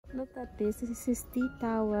Look at this. This is tea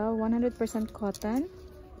towel, 100% cotton.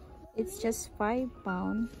 It's just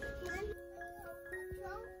 £5.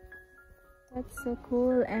 That's so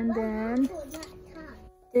cool. And then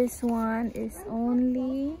this one is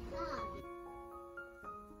only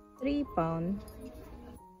 £3.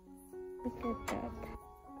 Look at that.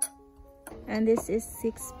 And this is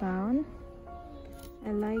 £6.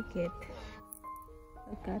 I like it.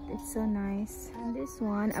 Look at it, it's so nice. And this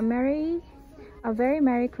one, a very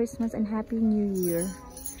Merry Christmas and Happy New Year.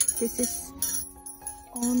 This is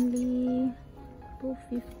only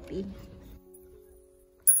 $2.50.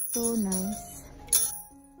 So nice.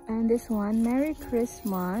 And this one, Merry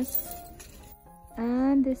Christmas.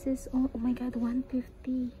 And this is, oh my god,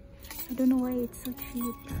 $1.50. I don't know why it's so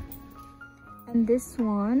cheap. And this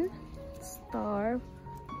one, Star,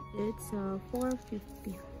 it's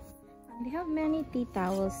 $4.50. And they have many tea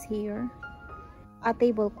towels here. A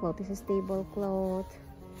tablecloth. This is tablecloth.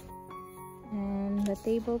 And the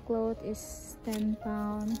tablecloth is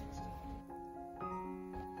 £10.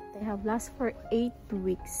 They have last for 8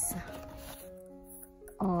 weeks.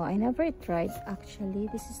 Oh, I never tried actually.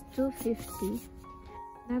 This is $2.50.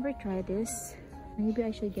 Never tried this. Maybe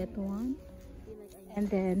I should get one. And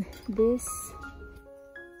then this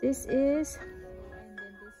is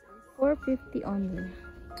 $4.50 only.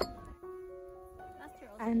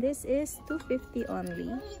 And this is $2.50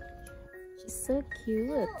 only. She's so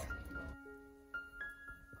cute.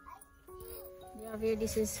 Yeah, here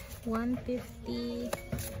this is $1.50.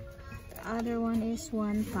 The other one is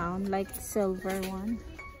 £1, like silver one.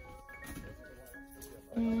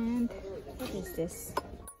 And what is this?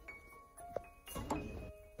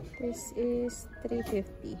 This is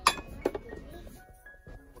 $3.50.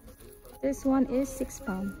 This one is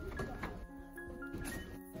 £6.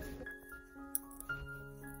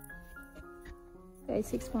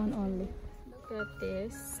 Guys, £6 only. Look at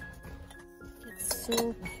this. It's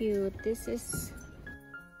so cute. This is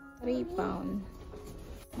 £3.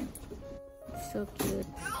 So cute.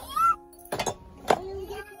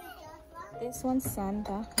 This one's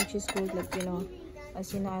Santa, which is gold, like, you know,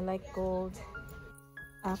 as you know, I like gold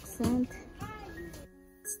accent.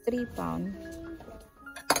 It's £3.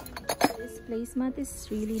 This placemat is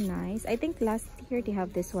really nice. I think last year they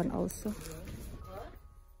have this one also,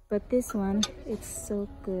 but this one, it's so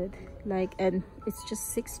good. Like, and it's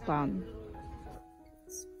just £6.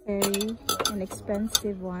 It's very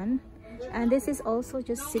inexpensive one. And this is also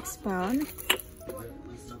just £6.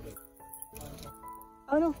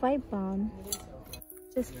 Oh no, £5.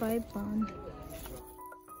 Just £5.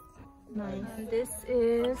 Nice. And this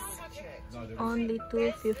is only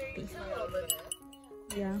 $2.50.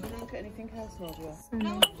 Yeah. I don't get anything else, Nadia. So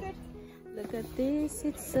nice. Look at this.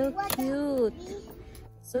 It's so cute.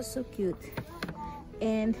 So cute.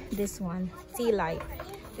 And this one, Sea Life.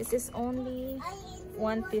 This is only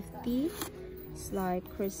 $1.50. It's like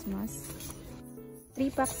Christmas.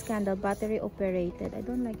 3-pack candle, battery operated. I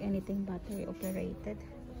don't like anything battery operated.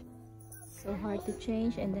 So hard to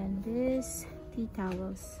change. And then this tea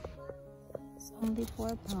towels. It's only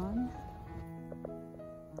 £4.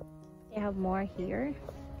 They have more here.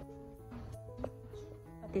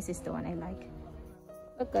 But this is the one I like.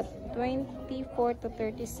 Look at 24 to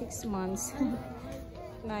 36 months.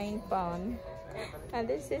 £9. And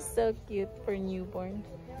this is so cute for newborn.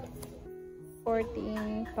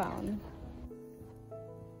 £14.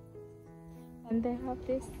 And they have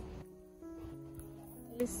this.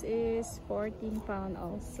 This is £14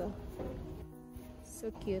 also.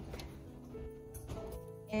 So cute.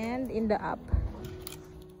 And in the app,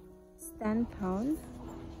 it's £10.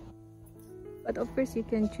 But of course you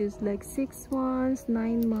can choose like 6 months,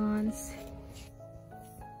 9 months.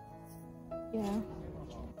 Yeah.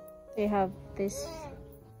 They have this.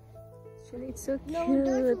 Actually, it's so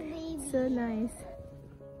cute. So nice.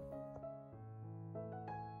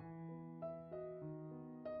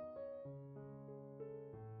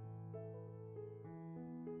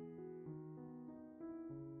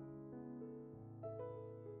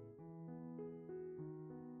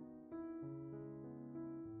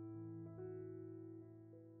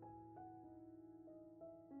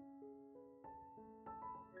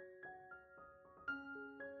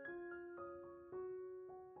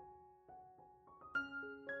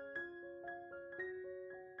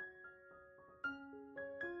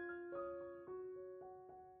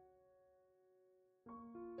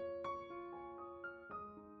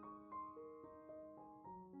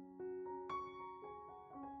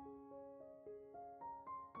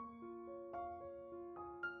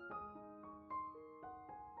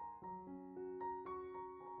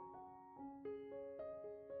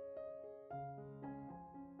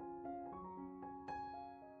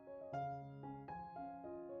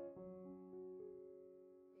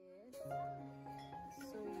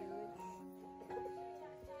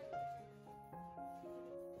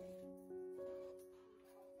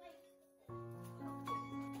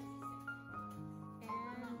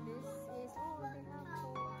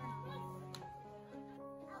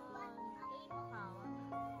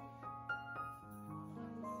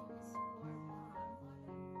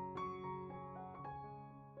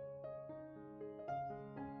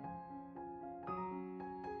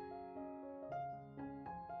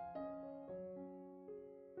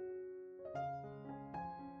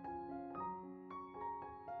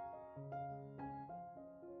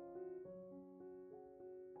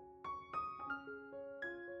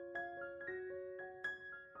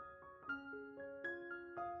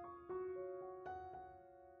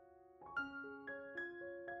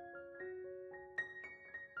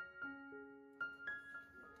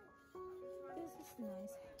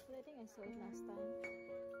 nice, but I think I saw it last time.